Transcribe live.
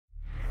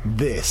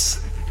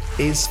This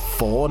is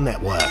 4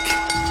 Network.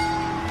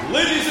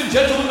 Ladies and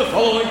gentlemen, the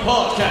following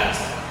podcast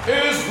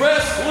is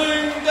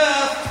Wrestling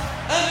Daft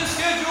and is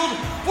scheduled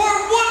for 1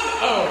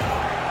 hour.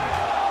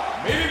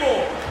 Maybe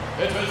more.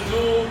 It has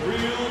no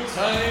real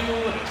time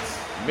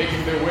limits,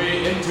 making their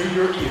way into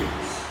your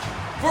ears.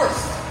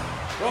 First,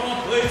 from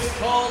a place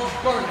called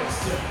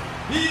Barneston,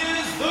 he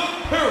is the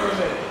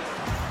Pyramid.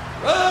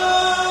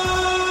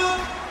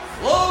 Red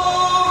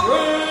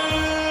Florence!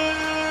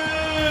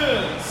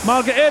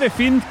 Margaret, a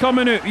Fiend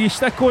coming out. You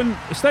stick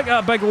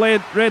that big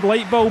red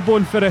light bulb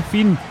on for a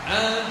Fiend.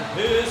 And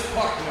his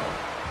partner,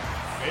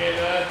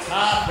 the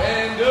top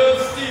end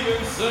of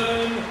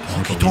Stevenson.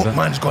 Honky Tonk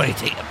Man's going to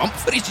take the bump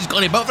for us. He's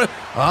going to bump for it.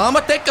 I'm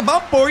going to take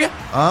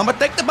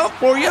the bump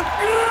for you.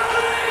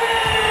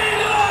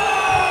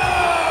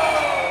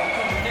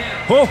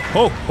 Ho,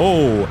 ho,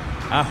 ho.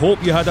 I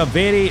hope you had a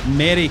very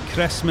Merry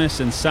Christmas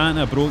and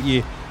Santa brought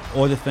you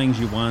all the things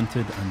you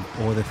wanted and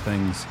all the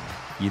things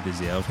you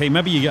deserve. Hey,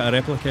 maybe you get a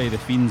replica of the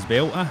Fiend's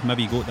belt.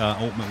 Maybe you got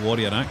that Ultimate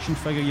Warrior action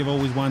figure you've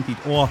always wanted.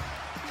 Or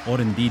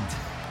indeed,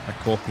 a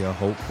copy of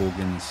Hulk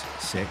Hogan's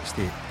sex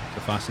tape. It's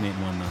a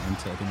fascinating one, that, isn't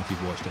it? I don't know if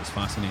you've watched it. It's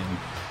fascinating.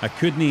 I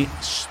couldn't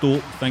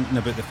stop thinking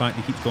about the fact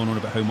he keeps going on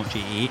about how much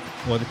he ate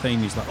all the time.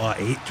 He's like, I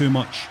ate too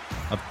much.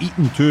 I've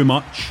eaten too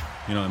much.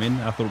 You know what I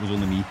mean? I thought it was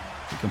only me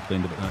who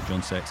complained about that,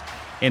 John Sex.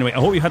 Anyway, I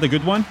hope you had a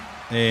good one.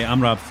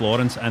 I'm Rab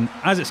Florence, and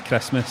as it's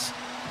Christmas,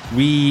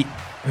 we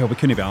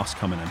couldn't be asked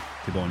coming in,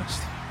 to be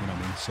honest. You know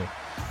what I mean? So,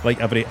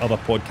 like every other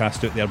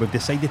podcast out there, we've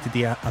decided to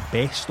do a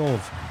best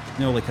of,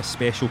 like a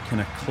special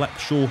kind of clip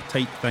show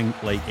type thing,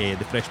 like the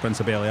Fresh Prince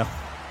of Bel-Air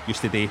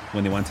used to do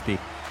when they wanted to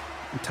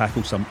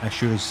tackle some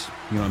issues.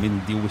 You know what I mean?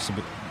 Deal with some.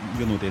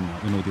 We're not doing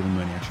that. We're not dealing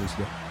with any issues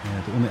here.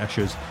 The only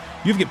issues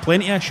you've got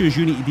plenty of issues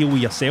you need to deal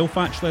with yourself.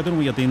 Actually, I don't know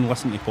what you're doing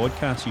listening to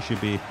podcasts. You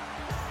should be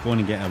going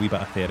and getting a wee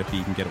bit of therapy.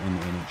 You can get it on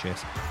the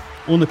NHS.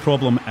 Only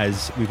problem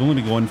is we've only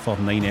been going for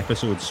 9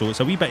 episodes, so it's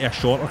a wee bit of a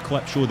shorter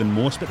clip show than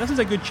most, but this is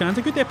a good chance,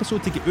 a good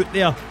episode to get out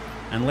there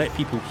and let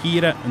people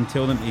hear it and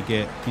tell them to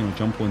get,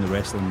 jump on the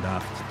Wrestling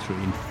Daft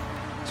train.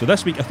 So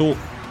this week I thought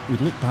we'd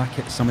look back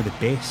at some of the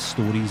best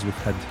stories we've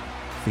had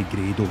for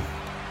Grado,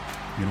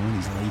 in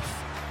his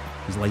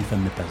life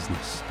in the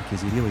business,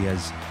 because he really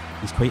is,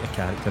 he's quite a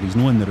character. He's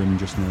not in the room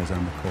just now as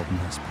I'm recording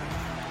this, but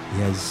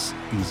he's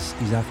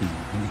happy,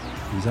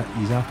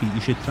 he's happy.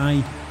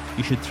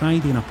 You should try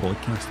doing a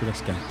podcast with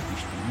this guy.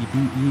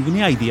 You've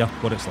no idea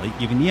what it's like.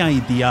 You've no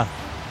idea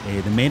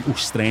the mental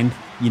strength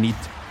you need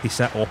to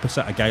sit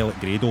opposite a guy like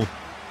Grado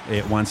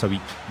once a week.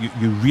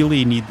 You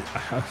really need.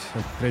 I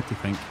dread to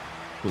think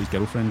what his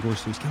girlfriend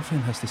goes through. His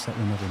girlfriend has to sit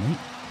with him every night.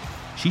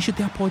 She should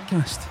do a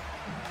podcast.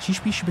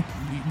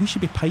 We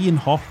should be paying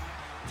her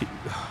to,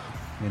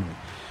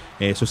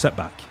 anyway. So sit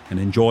back and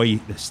enjoy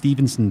the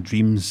Stevenson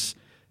Dreams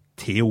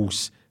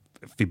tales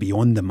for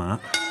Beyond the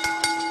Mat.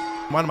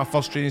 One of my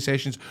first training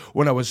sessions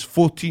when I was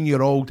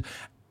 14-year-old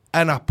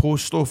in a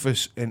post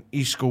office in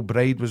East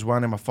Kilbride was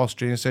one of my first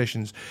training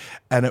sessions,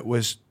 and it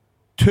was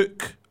taken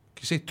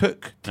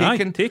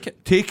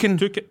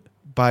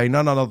by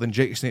none other than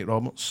Jake Snake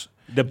Roberts.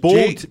 The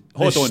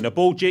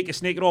bold Jake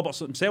Snake Roberts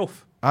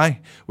himself.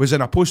 Aye, was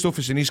in a post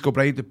office in East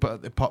Kilbride. They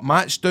put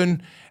mats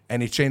down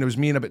and he trained. It was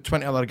me and about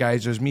 20 other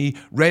guys. It was me,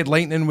 Red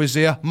Lightning was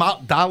there,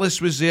 Mark Dallas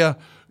was there,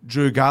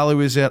 Drew Galley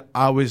was there,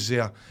 I was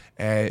there.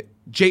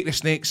 Jake the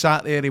Snake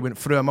sat there. He went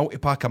through a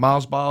multi-pack of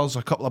Mars bars,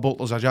 a couple of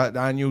bottles of Jack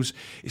Daniels.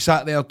 He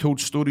sat there, told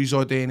stories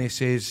all day, and he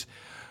says,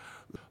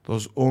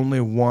 there's only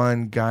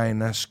one guy in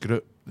this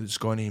group that's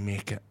going to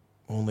make it.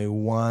 Only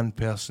one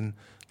person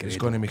that's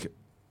going to make it.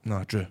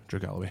 No, Drew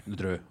Galloway.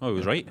 Drew. Oh, he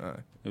was right.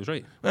 He was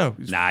right. Well,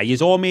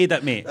 he's all made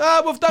it, mate.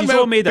 We've done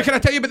well. All made it. But can I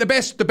tell you about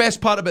the best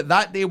part about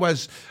that day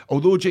was,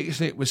 although Jake the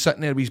Snake was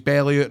sitting there with his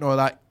belly out and all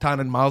that,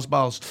 tanning Mars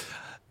bars,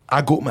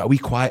 I got me a wee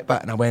quiet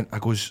bit and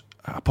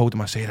I pulled him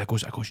aside. I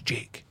goes,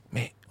 Jake,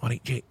 mate, all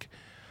right, Jake.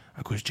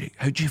 I goes, Jake,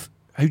 how'd you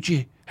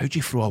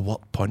throw a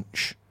work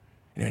punch?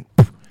 And he went,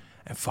 poof,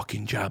 and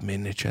fucking jabbed me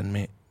in the chin,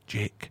 mate.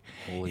 Jake,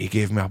 he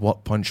gave me a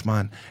work punch,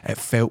 man. It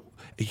felt,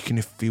 you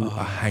can feel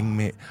a hang,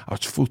 mate. I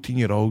was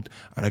 14-year-old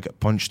and I got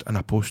punched in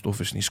a post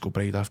office in East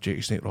Kilbride after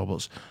Jake Snake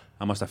Roberts.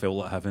 I must have felt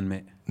like heaven,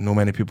 mate. No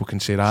many people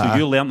can say that. So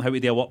you learned how to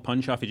do a work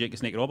punch after Jake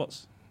Snake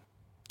Roberts?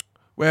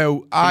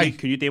 Well,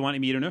 Can you do one to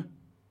me now?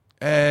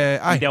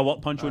 Aye. Do a work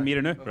punch on me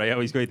now? Right,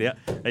 he's going to do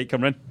it. Right,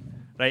 come in.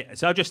 Right,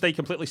 so I'll just stay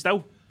completely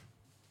still.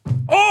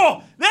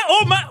 Oh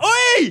man,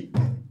 oi!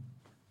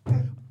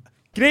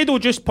 Grado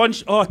just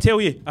punched. Oh, I tell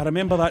you, I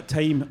remember that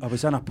time I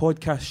was in a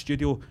podcast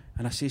studio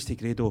and I says to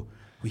Grado,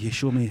 will you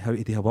show me how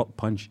to do a work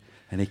punch?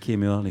 And he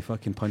came over and he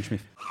fucking punched me.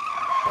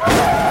 Now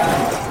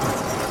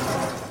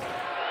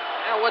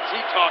what's he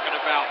talking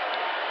about?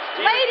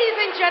 Ladies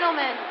and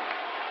gentlemen,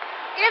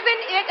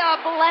 isn't it a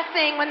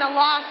blessing when the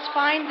lost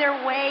find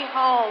their way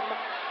home?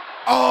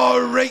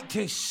 Oh, right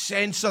to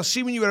censor.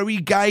 See, when you were a wee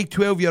guy,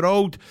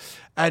 12-year-old,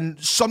 and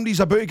somebody's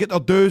about to get their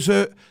dues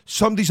out,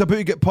 somebody's about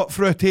to get put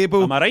through a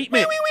table. Am I right,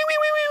 mate?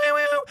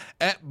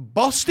 it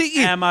busted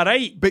you. Am I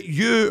right? But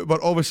you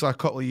were obviously a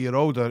couple of years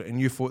older, and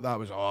you thought that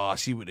was, I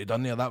see what they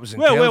done there. That was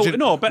Well, intelligent.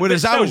 no, but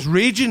whereas I still. was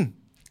raging.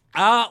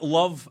 I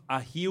love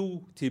a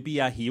heel to be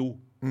a heel,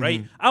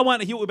 right? I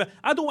want a heel to be...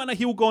 I don't want a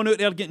heel going out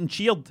there getting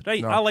cheered,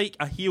 right? No. I like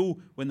a heel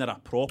when they're a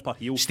proper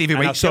heel. Stevie And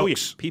White I'll tell you,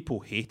 Sox. people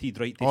hated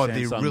right to Oh,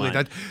 they censor, really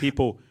man. did.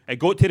 People... It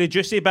got to the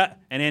juicy bit,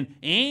 and then...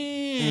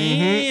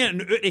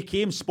 And out it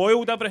came,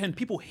 spoiled everything.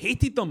 People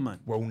hated them, man.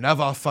 We'll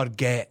never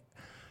forget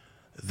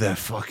the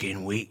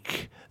fucking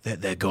week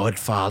that the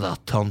Godfather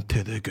turned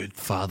to the Good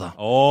Father.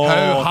 Oh, how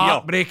yeah.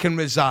 heartbreaking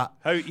was that?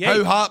 How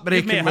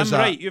heartbreaking You've met was him,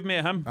 that? right? You've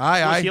met him.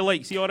 Aye, What's aye. he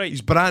like? Is he all right?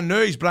 He's brand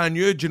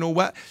new. Do you know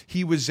what?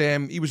 He was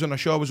on a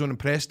show I was on in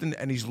Preston,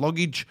 and his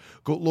luggage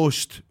got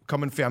lost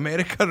coming from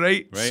America,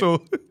 right? Right. So,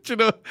 do you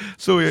know?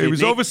 So he was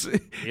they- obviously.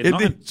 he had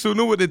nothing. So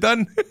know what they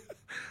done?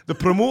 The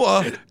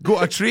promoter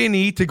got a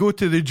trainee to go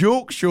to the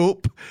joke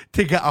shop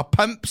to get a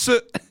pimp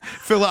suit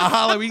for like a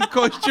Halloween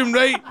costume,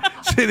 right?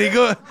 So they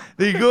got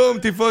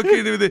him to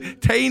fucking do the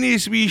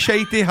tiniest wee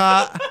shitey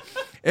hat.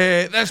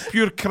 This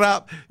pure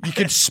crap. You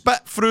could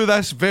spit through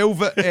this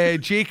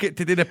velvet jacket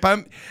to do the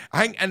pimp.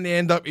 I think in the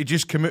end up he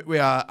just come out with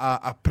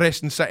a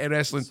Preston City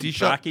Wrestling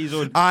t-shirt. trackies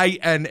on. Aye,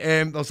 and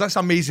there's this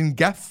amazing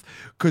gif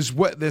because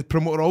what the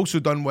promoter also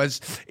done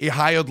was he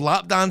hired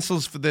lap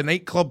dancers for the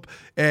nightclub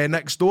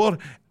next door.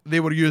 They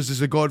were used as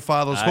the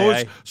Godfather's hose.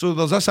 aye. So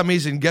there's this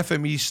amazing gif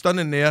of me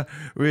stunning there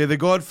with the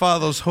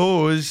Godfather's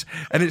hose,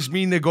 and it's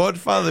me and the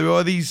Godfather with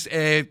all these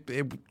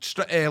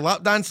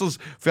lap dancers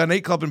for a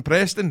nightclub in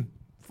Preston.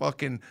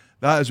 Fucking,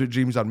 that is what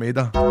dreams are made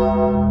of.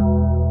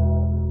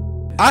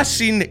 I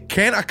seen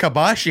Kenta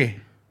Kobashi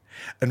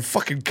in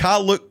fucking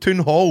Carluke Town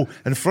Hall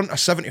in front of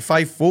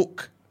 75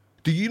 folk.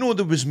 Do you know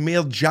there was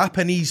more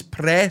Japanese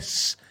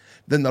press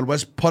than there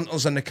was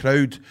punters in the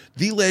crowd?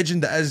 The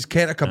legend that is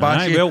Kenta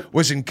Kobashi Aye, well-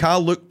 was in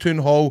Carluke Town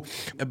Hall.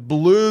 It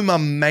blew my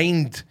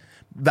mind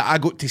that I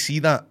got to see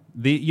that.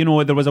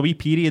 There was a wee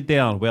period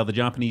there where the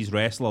Japanese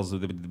wrestlers,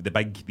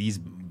 these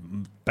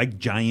big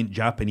giant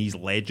Japanese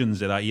legends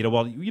of that era,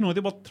 were, they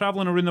were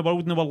travelling around the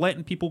world and they were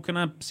letting people kind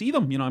of see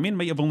them. You know what I mean?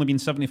 Might have only been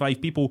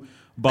 75 people,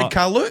 but In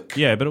Carluke?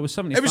 yeah, but it was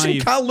 75. It was in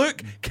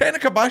Carluke. Kenta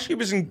Kobashi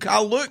was in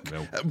Carluke.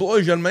 It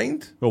blows your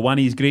mind. Well, one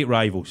of his great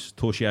rivals,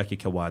 Toshiaki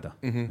Kawada,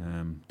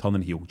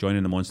 turning heel,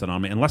 joining the Monster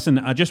Army. And listen,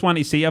 I just want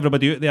to say,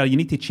 everybody out there, you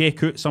need to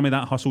check out some of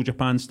that Hustle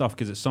Japan stuff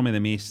because it's some of the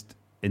most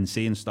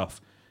insane stuff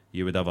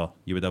you would ever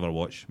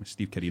watch.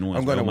 Steve Carino.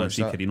 I'm going to watch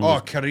that.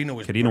 Carino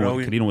was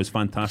brilliant. Carino was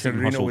fantastic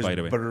in Hustle, was by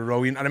the way.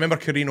 brilliant. I remember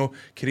Carino,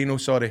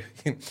 sorry,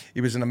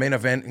 he was in the main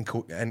event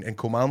in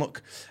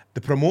Kilmarnock.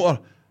 The promoter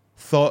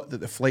thought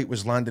that the flight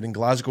was landing in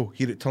Glasgow.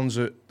 Here it turns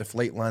out the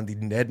flight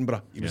landed in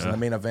Edinburgh. He was in the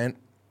main event.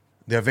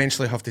 They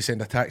eventually have to send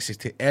a taxi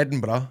to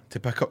Edinburgh to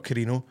pick up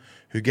Carino,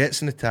 who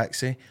gets in the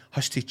taxi,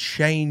 has to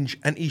change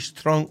in his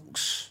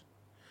trunks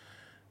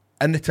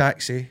in the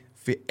taxi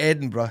for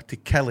Edinburgh to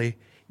Kelly,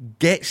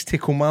 gets to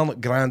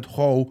Kilmarnock Grand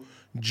Hall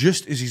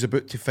just as he's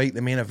about to fight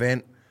the main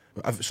event.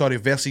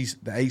 Versus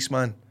the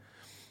Iceman.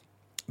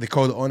 They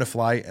called it on the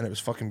fly, and it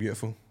was fucking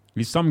beautiful.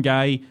 He's some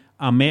guy.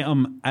 I met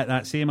him at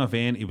that same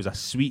event. He was a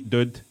sweet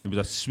dude. He was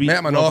a sweet, Met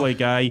him and lovely all.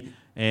 guy.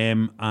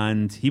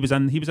 And he was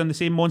in the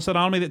same Monster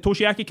Army that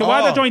Toshiaki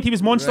Kawada joined. He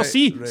was Monster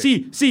C. And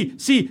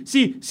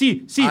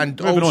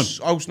Moving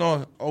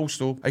on.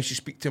 also, I used to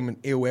speak to him in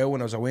AOL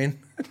when I was away.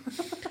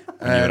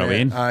 When you were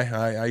away?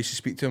 I used to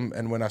speak to him,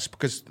 and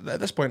because at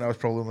this point I was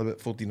probably only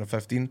about 14 or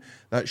 15,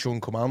 that show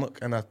in Kilmarnock,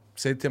 and I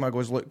said to him, I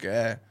goes, look,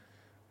 I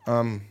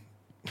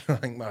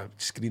think my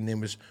screen name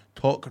was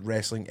Talk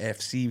Wrestling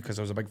FC because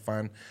I was a big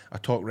fan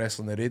of Talk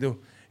Wrestling the radio.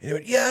 And he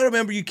went, yeah, I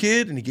remember you,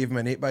 kid. And he gave him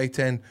an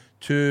 8x10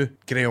 to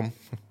Graham.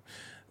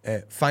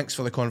 Thanks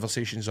for the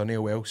conversations on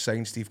AOL.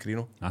 Signed, Steve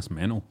Carino. That's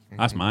mental.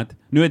 That's mad.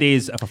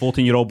 Nowadays, if a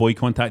 14-year-old boy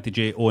contacted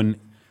you on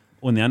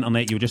the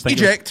internet, you would just think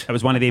Eject. it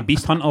was one of the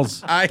Beast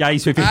Hunters Aye.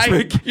 guys who Aye.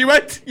 Facebook. You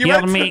would.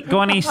 Here, mate, go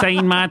on and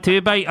sign my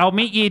 2x. I'll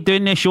meet you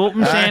down the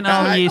shopping centre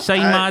and you sign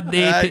my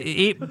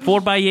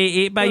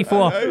 4x8,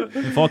 8x4.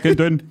 You fucking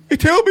doing. He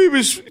tell me he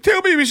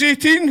was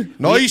 18.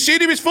 No, he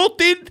said he was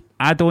 14.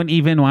 I don't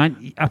even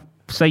want a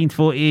signed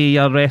photo of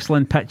your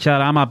wrestling picture.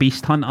 I'm a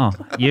beast hunter.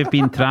 You've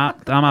been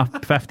trapped. I'm a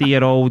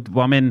 50-year-old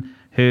woman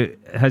who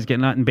has got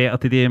nothing better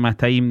to do in my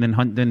time than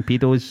hunt down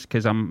pedos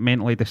because I'm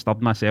mentally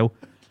disturbed myself.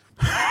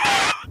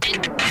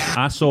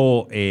 I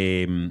saw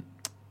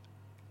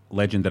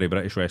legendary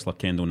British wrestler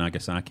Kendo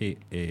Nagasaki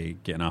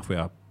getting halfway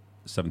a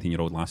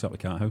 17-year-old lassie up the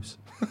cat house.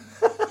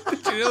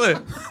 Did you really?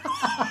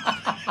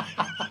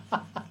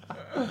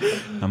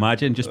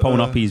 Imagine just pulling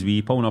up his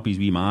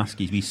wee mask,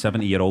 his wee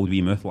 70-year-old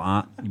wee mouth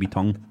like that, his wee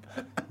tongue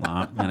like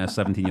that, and a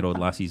 17-year-old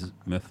lassie's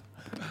mouth.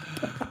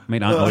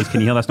 Make that noise.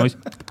 Can you hear this noise?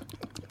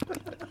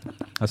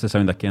 That's the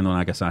sound of Kendo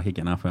Nagasaki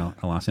getting halfway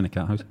a lassie in a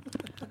cat house.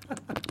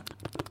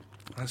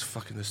 That's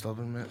fucking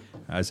disturbing, mate.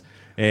 As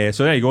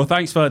so there you go.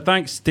 Thanks to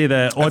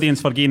the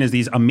audience for giving us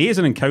these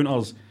amazing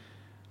encounters.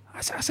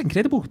 That's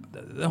incredible.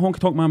 The Honky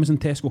Tonk Man was in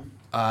Tesco.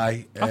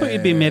 Aye. I thought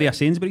he'd be Mary of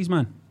Sainsbury's,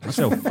 man.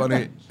 Myself.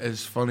 Funny.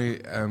 It's funny.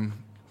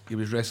 He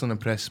was wrestling in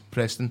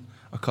Preston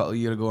a couple of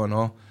years ago and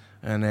all.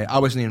 and I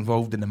wasn't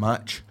involved in the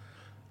match.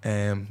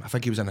 I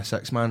think he was in a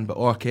 6-man, but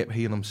all I kept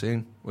hearing him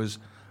saying was,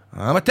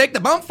 "I'm gonna take the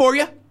bump for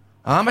you.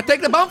 I'm gonna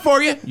take the bump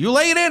for you. You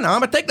lay it in. I'm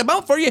gonna take the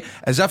bump for you."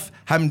 As if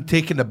him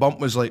taking the bump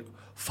was like,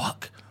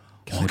 fuck.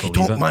 Honky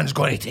Tonk Man's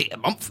going to take the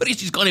bump for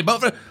us. He's going to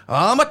bump for us.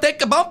 I'm gonna take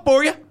the bump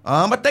for you.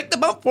 I'm gonna take the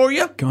bump for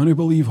you. Can you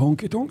believe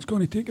Honky Tonk's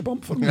going to take a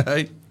bump for me?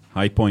 Aye.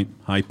 High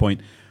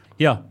point.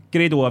 Yeah,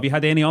 Grado, have you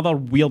had any other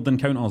weird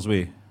encounters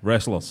with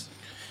wrestlers?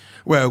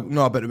 Well,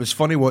 no, but it was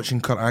funny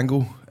watching Kurt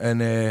Angle in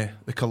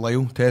the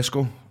Carlisle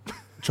Tesco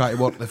try to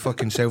work the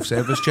fucking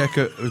self-service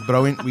checkout. It was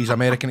brilliant with his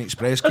American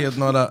Express card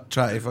and all that,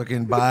 try to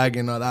fucking bag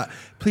and all that.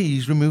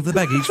 Please remove the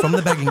baggies from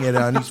the bagging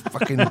area. And he's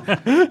fucking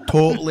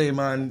totally,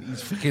 man,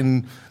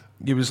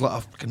 he was like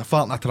a fucking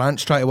fart in a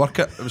trance trying to work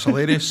it. It was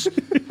hilarious.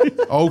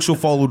 I also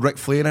followed Ric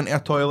Flair into a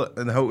toilet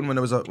in the Hilton when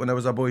I was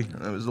a boy.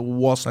 And it was the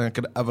worst thing I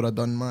could ever have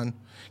done, man,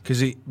 because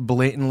he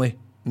blatantly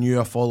knew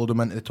I followed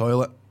him into the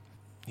toilet.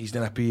 He's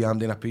doing a pee, I'm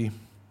doing a pee.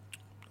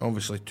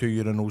 Obviously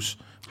 2 urinals.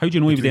 How do you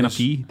know he was doing a us.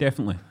 pee?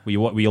 Definitely. Were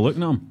you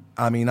looking at him?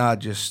 I mean, I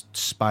just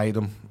spied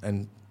him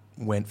and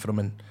went for him,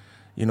 and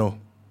you know,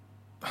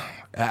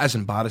 it is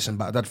embarrassing,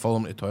 but I did follow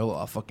him to the toilet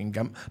like a fucking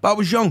gimp. But I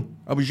was young.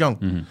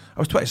 Mm-hmm. I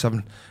was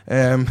 27.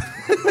 And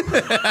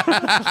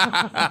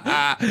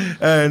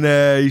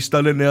he's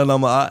standing there, and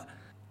I'm like,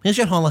 "Here's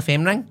your Hall of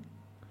Fame ring.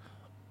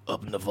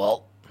 Up in the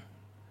vault.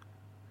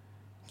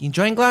 You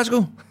enjoying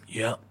Glasgow?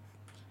 Yeah.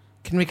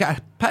 Can we get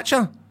a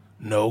picture?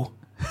 No.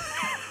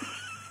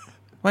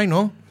 Why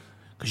no?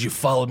 Because you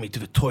followed me to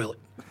the toilet.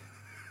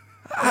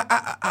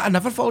 I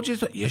never followed you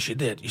to the toilet. Yes, you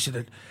did. Yes, you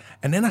did.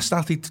 And then I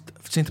started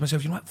saying to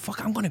myself, you know what?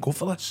 Fuck, I'm going to go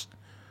for this.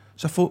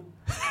 So I thought,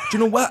 do you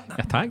know what? You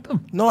attacked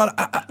him? No,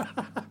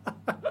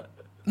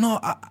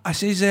 I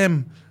says,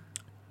 I'm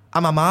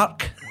a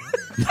mark.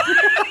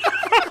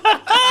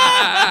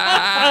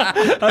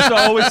 That's what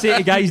I always say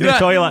to guys in the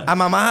toilet.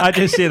 I'm a mark. I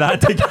just say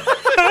that to guys.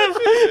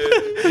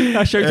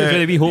 I shouted through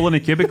the wee hole in the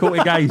cubicle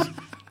to guys.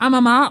 I'm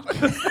a mark.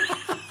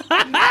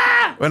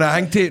 When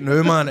I think to it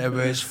now, man, it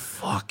was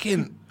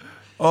fucking,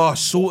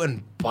 so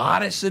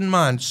embarrassing,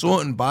 man. So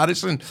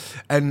embarrassing.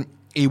 And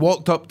he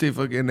walked up to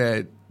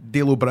fucking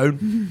D'Lo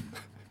Brown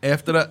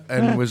after it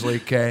and was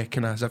like,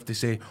 can I have to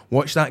say,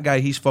 watch that guy,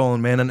 he's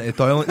following men into the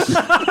toilets.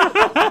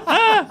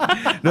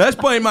 Now, at this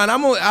point, man,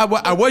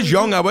 I was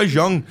young,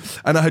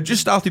 and I had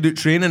just started out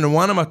training, and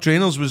one of my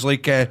trainers was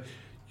like,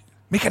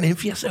 make a name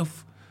for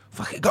yourself.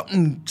 Fuck it, go up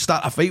and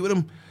start a fight with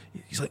him.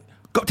 He's like,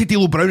 go up to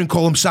D'Lo Brown and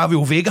call him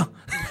Savio Vega.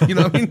 You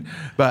know what I mean?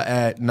 But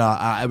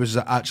I was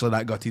actually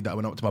that gutted that I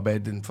went up to my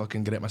bed and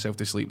fucking get myself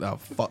to sleep. That I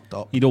fucked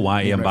up. You don't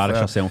want to Me and Ric embarrass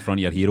Flair. yourself in front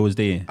of your heroes,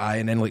 do you? Aye,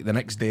 and then like the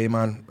next day,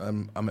 man,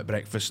 I'm at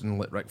breakfast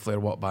and Ric Flair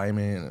walked by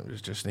me, and it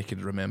was just he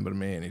could remember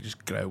me, and he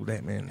just growled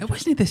at me. It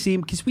wasn't the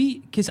same because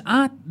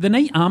the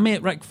night I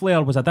met Ric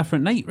Flair was a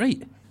different night,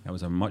 right? It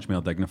was a much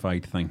more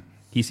dignified thing.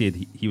 He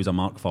said he was a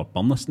mark for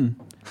Burniston.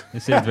 He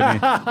said when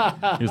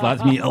he was like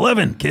to me,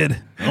 11,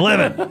 kid,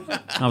 11.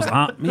 I was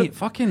like, mate,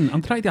 fucking,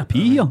 I'm trying to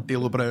pee here.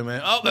 D'Lo Brown,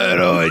 mate, up the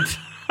road.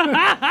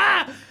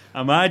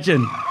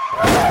 Imagine.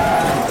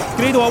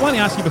 Grado, I want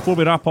to ask you before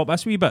we wrap up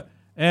this wee bit.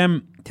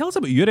 Tell us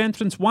about your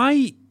entrance.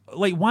 Why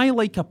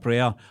like a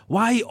prayer?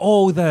 Why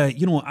all the,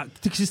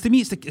 because to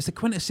me it's the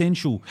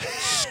quintessential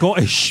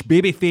Scottish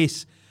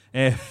babyface.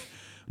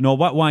 No,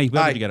 what? Why?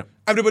 Where did you get it?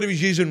 Everybody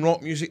was using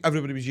rock music.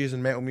 Everybody was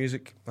using metal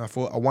music. I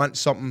thought I want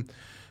something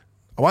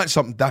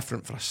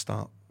different for a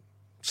start.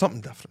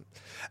 Something different.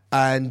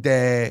 And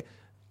I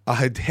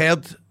had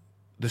heard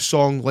the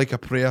song Like a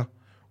Prayer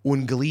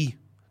on Glee.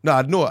 No,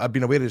 I'd know it. I'd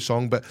been aware of the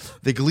song, but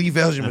the Glee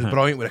version was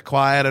brilliant with the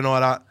choir and all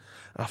that.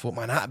 And I thought,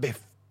 man, that'd be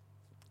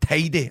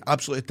tidy,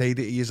 absolutely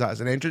tidy to use that as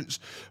an entrance.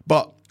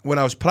 But when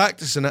I was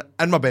practicing it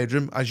in my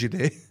bedroom, as you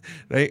do,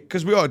 right?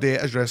 Because we all do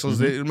it as wrestlers.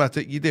 You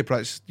do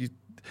practice.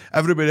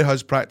 Everybody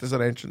has practice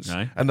their entrance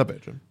in their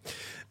bedroom.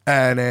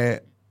 And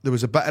there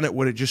was a bit in it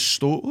where it just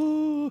stopped,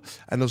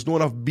 and there's no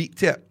enough beat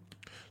to it.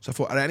 So I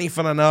thought, I need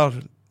for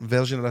another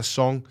version of this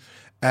song.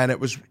 And it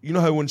was, you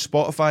know how on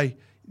Spotify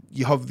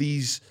you have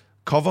these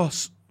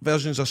covers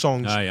versions of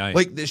songs? Aye.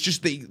 Like, it's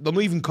just, they're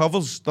not even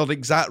covers, they're the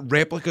exact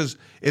replicas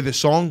of the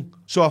song.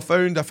 So I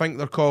think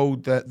they're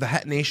called, the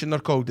Hit Nation they're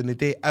called, and they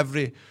do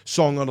every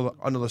song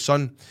under the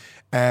sun.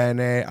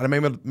 And I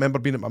remember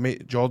being at my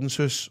mate Jordan's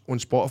house on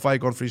Spotify,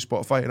 going through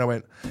Spotify, and I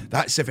went,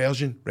 that's the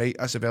version, right?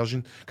 That's the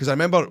version. Because I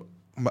remember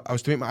I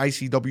was to make my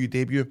ICW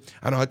debut,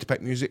 and I had to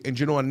pick music,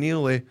 and I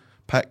nearly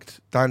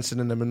picked Dancing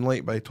in the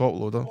Moonlight by Top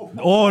Loader.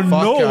 Oh,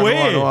 no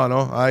way. I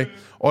know. Aye.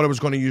 Or I was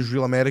going to use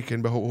Real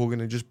American by Hulk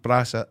Hogan and just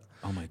brass it.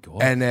 Oh my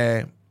God.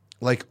 And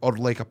Like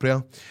a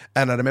Prayer.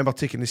 And I remember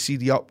taking the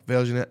CD up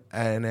version of it,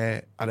 and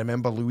I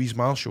remember Louise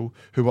Marshall,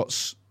 who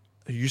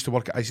used to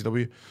work at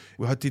ICW,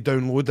 we had to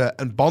download it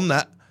and burn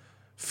it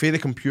for the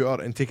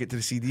computer and take it to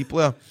the CD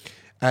player.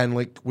 And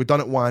like, we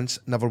done it once,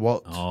 never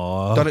worked.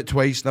 Oh. Done it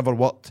twice, never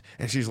worked.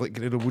 And she's like,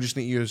 Grado, we'll just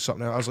need to use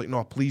something else. I was like,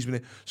 no, please.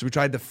 So we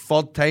tried the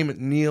third time, it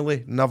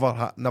nearly never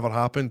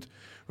happened.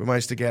 We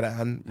managed to get it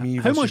in.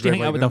 How much do you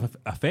think that would have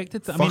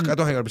affected? I don't think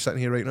I'd be sitting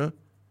here right now.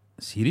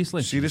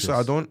 Seriously? Seriously, Jesus.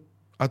 I don't.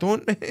 I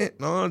don't, mate.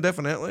 No,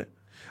 definitely.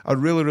 I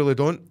really, really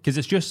don't. Because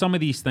it's just some of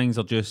these things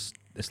are just,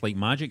 it's like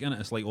magic in it.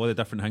 It's like all the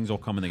different things all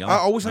coming together. I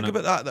always think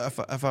about that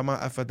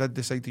if I did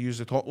decide to use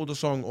the Talk Loader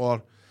song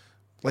or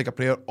Like a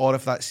Prayer, or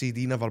if that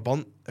CD never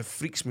burnt, it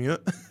freaks me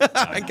out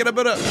thinking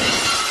about it.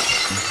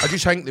 I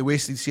just think they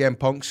wasted CM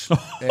Punk's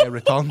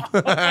return.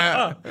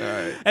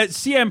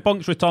 CM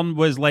Punk's return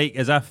was like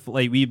as if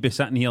like we'd be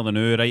sitting here the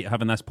now, right,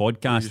 having this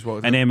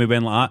podcast, and then we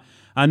went like that.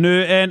 I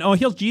knew, and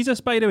here's Jesus,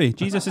 by the way.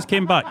 Jesus has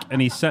came back,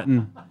 and he's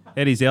sitting.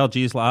 There he's there.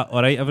 Jesus like,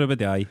 all right,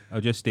 everybody, aye.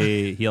 I'll just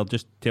here,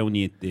 just telling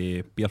you,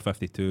 beer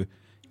 52.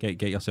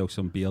 Get yourself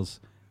some beers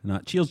and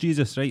that. Cheers,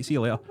 Jesus. Right, see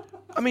you later.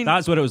 I mean,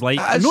 that's what it was like.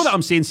 I know that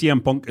I'm saying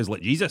CM Punk is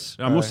like Jesus.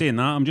 I'm not saying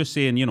that. I'm just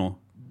saying,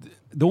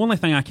 the only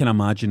thing I can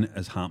imagine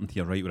has happened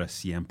here, right, with a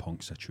CM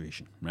Punk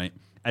situation, right,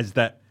 is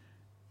that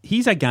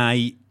he's a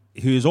guy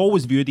who's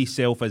always viewed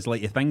himself as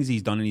like the things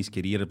he's done in his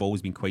career have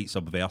always been quite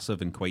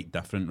subversive and quite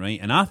different, right?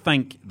 And I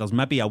think there's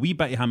maybe a wee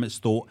bit of him that's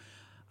thought,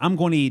 I'm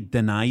going to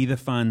deny the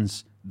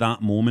fans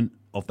that moment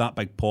of that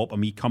big pop of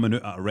me coming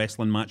out at a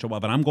wrestling match or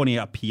whatever. I'm going to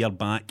appear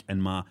back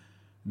in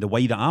the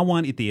way that I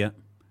want to do it.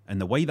 And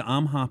the way that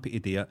I'm happy to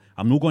do it,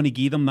 I'm not going to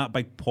give them that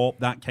big pop,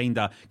 that kind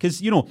of...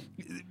 Because,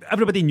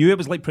 everybody knew it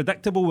was, like,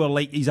 predictable. We're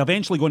like, he's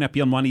eventually going to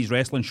appear on one of these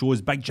wrestling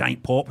shows, big,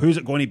 giant pop. Who's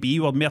it going to be?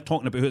 We're more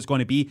talking about who it's going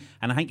to be.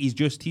 And I think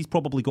he's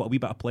probably got a wee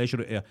bit of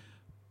pleasure out of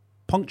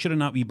puncturing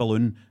that wee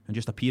balloon and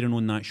just appearing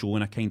on that show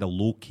in a kind of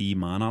low-key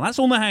manner. That's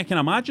the only thing I can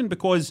imagine,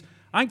 because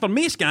I think for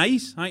most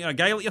guys, I think a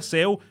guy like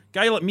yourself,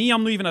 guy like me,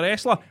 I'm not even a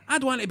wrestler,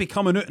 I'd want to be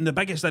coming out in the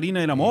biggest arena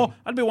in them all.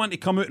 I'd be wanting to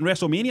come out in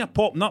WrestleMania,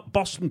 popping up,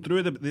 busting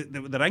through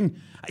the ring.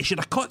 I should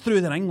have cut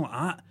through the ring like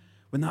that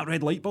when that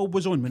red light bulb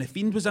was on, when the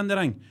Fiend was in the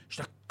ring.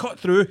 Should have cut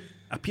through,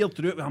 appeared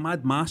through it with a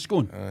mad mask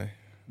on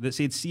that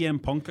said CM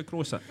Punk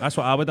across it. That's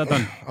what I would have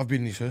done. I've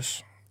been in his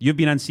house. You've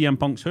been in CM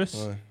Punk's house?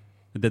 Aye.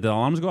 Did the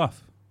alarms go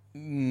off?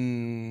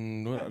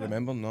 Don't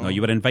remember, no. No,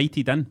 you were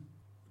invited in.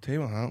 Tell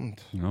you what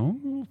happened.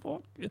 No,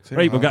 fuck.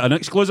 Right, we've got an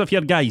exclusive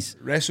here, guys.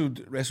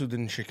 Wrestled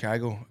in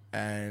Chicago,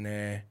 and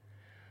it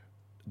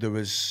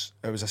was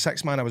a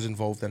 6-man I was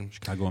involved in.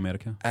 Chicago,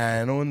 America.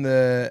 And in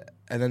the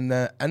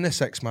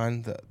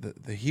 6-man,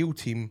 the heel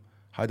team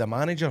had a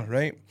manager,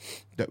 right,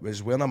 that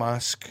was wearing a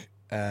mask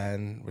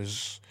and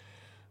was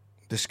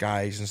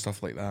disguised and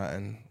stuff like that.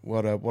 And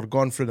we're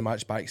going through the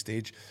match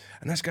backstage,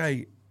 and this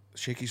guy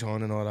shake his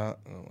hand and all that.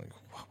 And I'm like,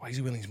 why is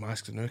he wearing these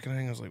masks and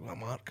everything? I was like, what,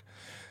 Mark?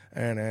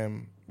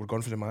 And we're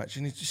going for the match,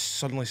 and he just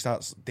suddenly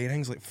starts doing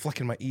things like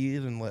flicking my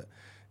ear and like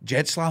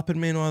jet slapping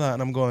me and all that.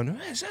 And I'm going, who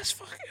is this?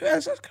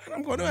 And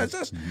I'm going, who is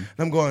this? And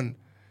I'm going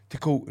to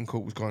Colt, and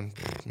Colt was going,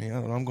 mate, I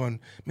don't know. I'm going,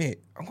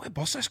 mate, I'm going to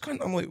bust this cunt.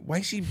 I'm like, why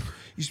is he?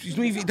 He's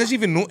not even, he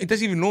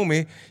doesn't even know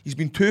me. He's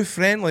been too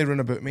friendly around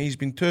about me. He's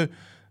been too,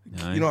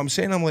 you know what I'm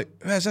saying? I'm like,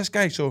 who is this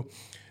guy? So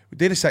we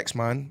did a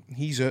 6-man.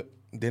 He's out,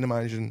 doing the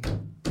managing.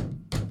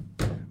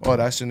 All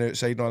this and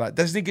outside and all that.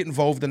 Doesn't get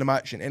involved in the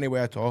match in any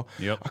way at all.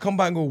 Yep. I come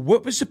back and go,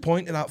 what was the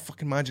point of that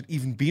fucking manager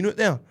even being out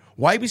there?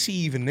 Why was he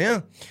even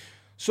there?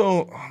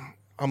 So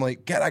I'm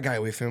like, get that guy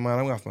away from me, man.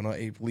 I'm going to have my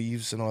nutty,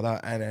 leaves and all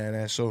that. And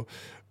then, so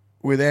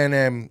we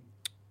then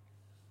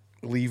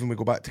leave and we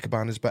go back to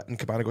Cabana's bit, and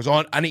Cabana goes,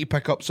 oh, I need to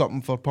pick up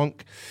something for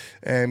Punk.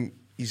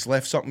 He's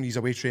left something. He's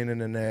away training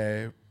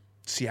in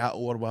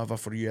Seattle or whatever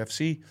for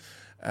UFC.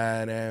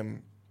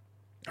 And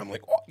I'm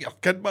like, what? You're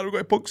kidding, man. We've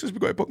got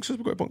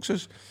to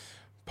Punk's.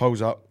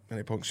 Pulls up and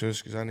he punks us,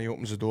 because then he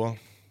opens the door.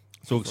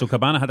 So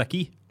Cabana had a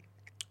key?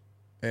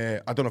 I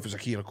don't know if it's a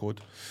key or a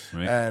code.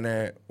 Right.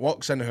 And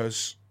walks in the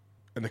house,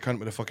 and the cunt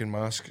with the fucking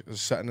mask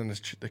is sitting on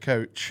the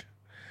couch,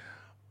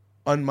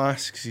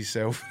 unmasks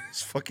himself.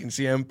 It's fucking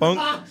CM Punk.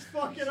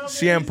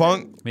 CM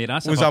Punk Mate,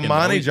 was a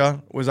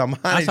manager.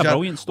 That's a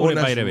brilliant story,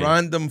 on by this the way.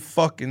 random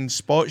fucking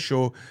spot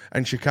show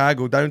in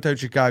Chicago, downtown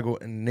Chicago,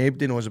 and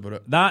nobody knows about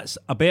it. That's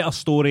a better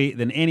story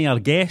than any of our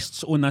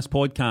guests on this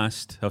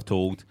podcast have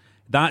told.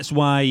 That's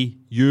why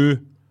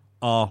you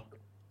are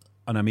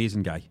an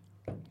amazing guy.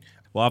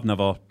 Well, I've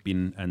never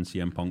been in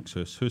CM Punk's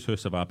house. Whose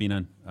house have I been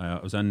in? I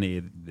was in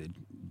the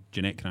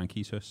Jeanette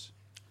Cranky's house.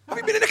 Have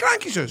you been in the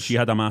Cranky's house? She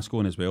had a mask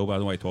on as well, but I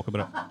don't want to talk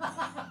about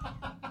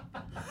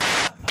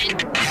it.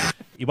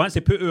 He wants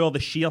to put out the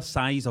sheer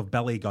size of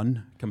Billy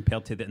Gunn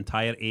compared to the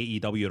entire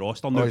AEW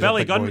roster. Now, he's a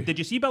Billy big Gunn, boy. did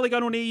you see Billy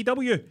Gunn on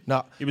AEW?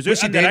 No. He was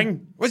out in the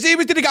ring.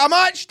 Did he get a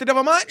match? Did he have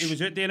a match? He was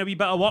out doing a wee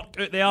bit of work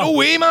out there. No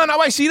way, man. I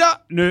want to see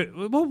that.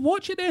 No, well,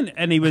 watch it then.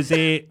 And he was,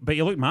 but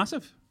he looked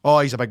massive.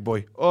 Oh, he's a big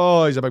boy.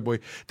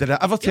 Did I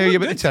ever tell you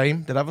about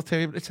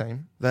the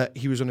time that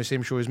he was on the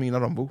same show as me in a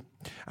Rumble?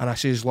 And I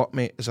says, look,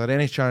 mate, is there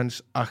any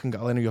chance I can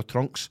get a line of your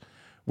trunks?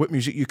 What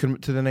music you come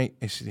out to the night?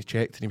 He said he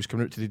checked, and he was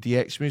coming out to the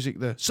DX music,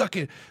 the suck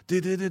it,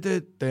 and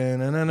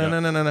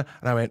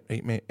I went,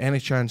 right, mate, any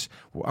chance?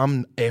 Well,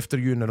 I'm after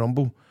you in the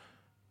Rumble.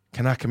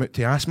 Can I come out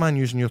to Ass Man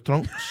using your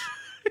trunks?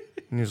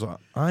 And he was like,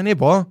 I know,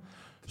 boy.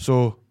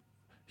 So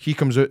he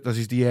comes out, does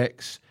his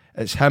DX.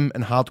 It's him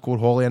and Hardcore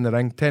Holly in the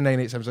ring. 10, 9,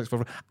 8, 7, 6, 5,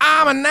 4.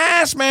 I'm a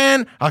nice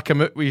man. I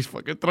come out with his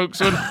fucking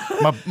trunks on,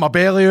 my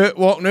belly out,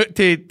 walking out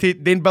to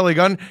Billy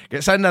Gunn.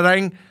 Gets in the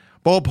ring.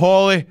 Bob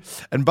Holly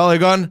and Billy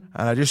Gunn,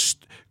 and I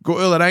just go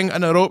to the ring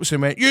in the ropes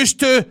and went, "Used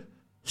to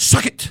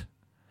suck it."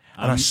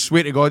 And I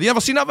swear to God, you ever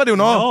seen that video?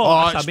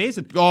 No, it's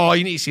amazing. Oh,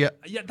 you need to see it.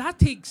 Yeah, that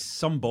takes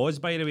some balls,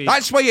 by the way.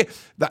 That's why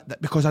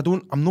because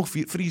I'm no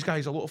fear for these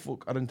guys. A lot of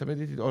folk are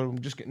intimidated, or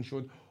I'm just getting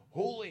shown.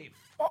 Holy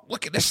fuck!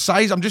 Look at this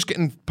size. I'm just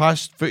getting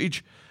past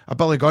footage of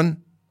Billy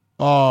Gunn.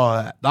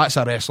 Oh, that's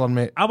a wrestler,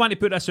 mate. I want to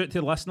put this out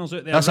to the listeners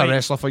out there. That's right? a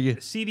wrestler for you.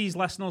 See these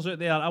listeners out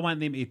there. I want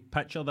them to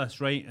picture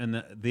this, right?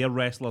 And they're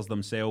wrestlers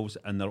themselves,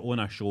 and they're on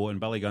a show, and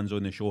Billy Gunn's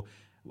on the show.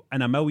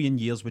 In a million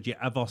years, would you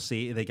ever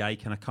say to the guy,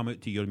 "Can I come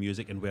out to your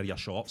music and wear your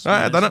shorts?"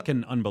 I done it.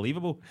 Fucking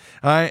unbelievable.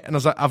 Aye, and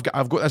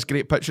I've got this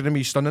great picture of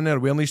me standing there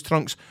wearing these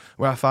trunks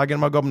with a fag in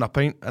my gob and a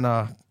pint and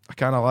a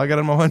can of lager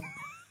in my hand.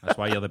 That's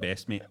why you're the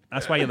best, mate.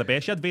 That's why you're the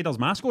best. You had Vader's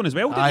mask on as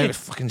well, didn't Aye, you? it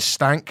fucking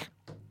stank.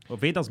 Well,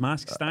 Vader's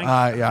mask stank.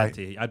 Aye.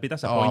 I'd be Oh,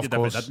 disappointed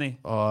of if course. it didn't.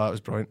 Oh, that was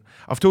brilliant.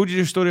 I've told you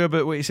the story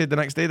about what he said the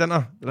next day, didn't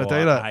I? Did I tell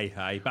you that?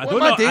 Aye. But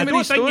What am I doing I with don't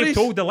these think stories? you've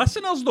told the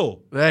listeners,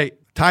 though. Right,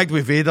 tagged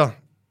with Vader.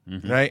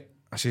 Right,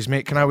 I says,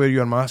 "Mate, can I wear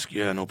your mask?"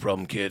 "Yeah, no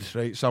problem, kid."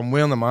 Right, so I'm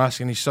wearing the mask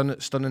and he's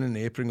stunning in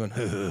the apron going,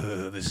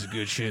 "This is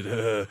good shit,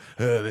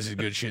 this is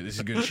good shit, this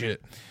is good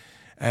shit."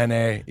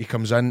 And he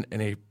comes in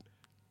and he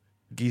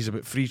gives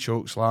about 3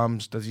 choke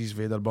slams, does his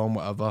Vader bomb,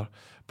 whatever.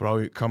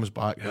 Brilliant, comes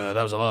back, "That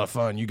was a lot of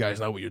fun, you guys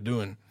know what you're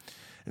doing."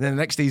 And then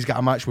the next day he's got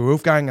a match with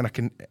Wolfgang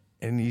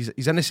and he's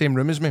in the same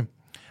room as me.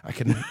 I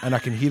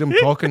can hear him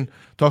talking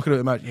about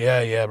the match.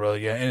 Yeah, brother,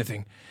 yeah,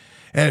 anything.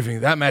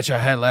 That match I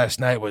had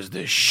last night was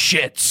the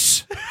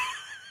shits.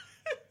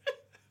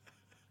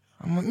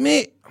 I'm like,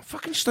 "Mate, I'm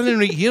fucking standing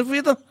right here,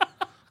 Vader.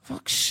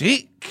 Fuck's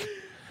sake."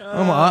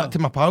 I'm like that to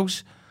my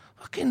pals.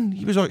 Fucking,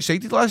 he was all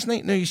excited last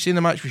night. Now he's saying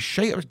the match was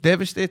shite. I was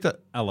devastated.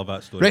 I love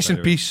that story. Rest by in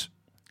the way. peace.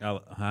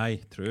 Aye,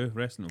 true.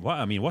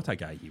 What a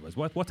guy he was.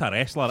 What a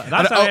wrestler.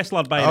 That's a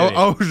wrestler, by the way. I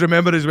always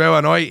remember as well,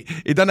 I know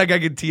he done a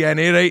gig in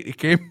TNA, right? He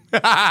came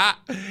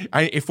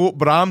and he fought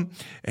Bram.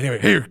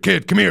 Anyway, "Here,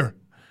 kid, come here.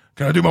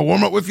 Can I do my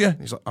warm-up with you?"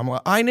 I'm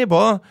like, "Aye, no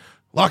bother.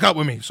 Lock up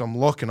with me." So I'm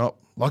locking up.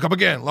 Lock up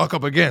again.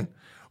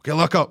 Okay,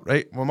 lock up,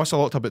 right? We must have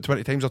locked up about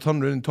 20 times. I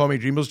turned around and Tommy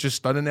Dreamer's just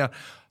standing there,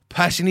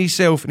 pissing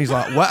himself. And he's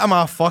like, "What am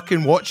I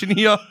fucking watching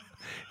here?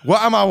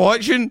 What am I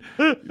watching?"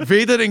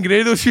 Vader and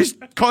Grado's just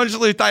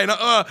constantly tying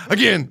up.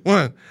 Again.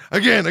 I'm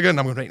going,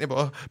 "Right,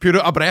 but pure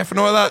out of breath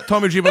and all that."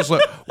 Tommy Dreamer's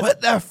like, "What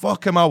the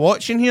fuck am I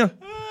watching here?"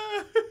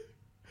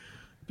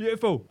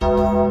 Beautiful.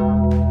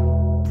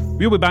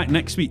 We'll be back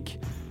next week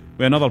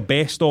with another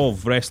best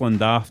of Wrestling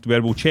Daft,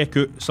 where we'll check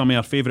out some of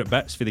our favourite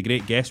bits for the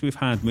great guests we've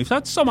had. We've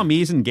had some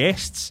amazing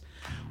guests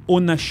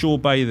on this show,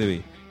 by the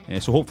way.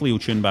 So hopefully you'll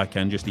tune back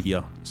in just to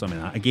hear some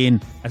of that. Again,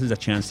 this is a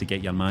chance to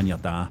get your man, your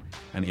da,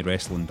 into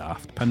Wrestling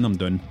Daft. Pin them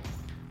down.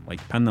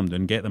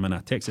 Get them in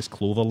a Texas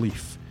clover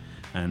leaf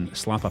and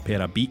slap a pair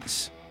of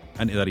beats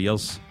into their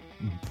ears.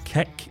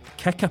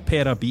 Kick a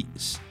pair of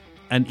beats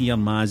into your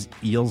ma's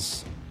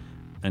ears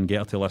and get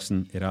her to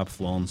listen to Rab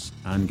Florence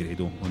and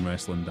Grado on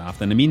Wrestling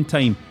Daft. In the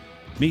meantime,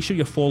 make sure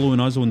you're following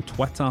us on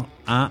Twitter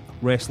at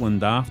Wrestling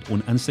Daft,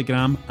 on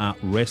Instagram at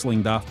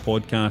Wrestling Daft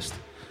Podcast,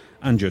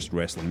 and just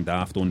Wrestling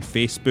Daft on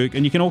Facebook.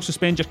 And you can also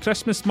spend your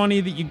Christmas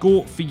money that you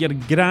got for your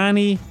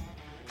granny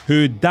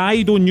who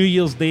died on New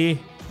Year's Day.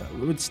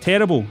 It's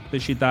terrible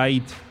that she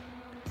died.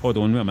 Hold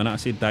on a minute, I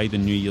said died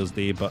on New Year's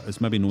Day, but it's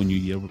maybe no New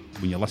Year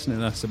when you're listening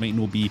to this. It might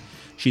not be.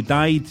 She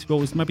died, well,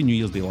 it was maybe New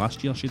Year's Day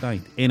last year she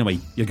died. Anyway,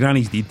 your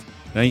granny's dead,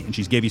 right? And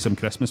she's gave you some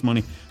Christmas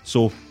money.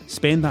 So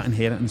spend that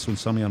inheritance on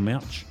some of your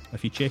merch.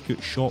 If you check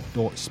out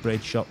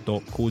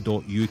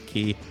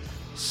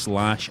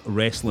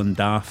shop.spreadshirt.co.uk/Wrestling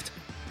Daft,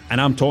 and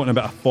I'm talking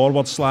about a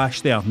forward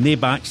slash there, no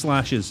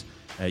backslashes,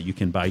 you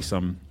can buy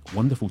some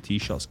wonderful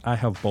t-shirts. I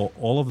have bought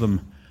all of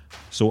them.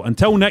 So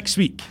until next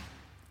week,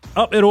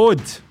 up the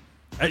road,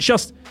 it's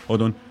just,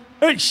 hold on,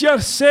 it's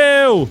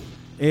yourself.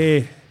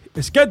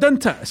 It's good,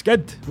 isn't it? It's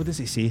good. What does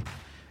he say?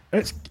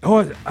 It's,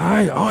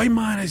 aye,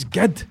 man, it's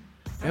good.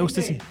 What else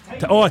does he?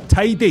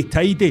 Tidy.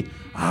 Tidy,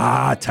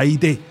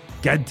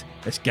 good.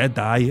 It's good,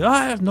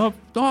 aye. No,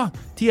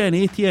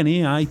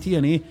 TNA, aye,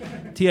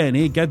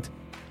 TNA, good.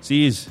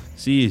 See yous.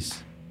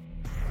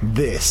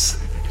 This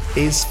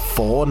is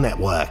 4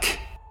 Network.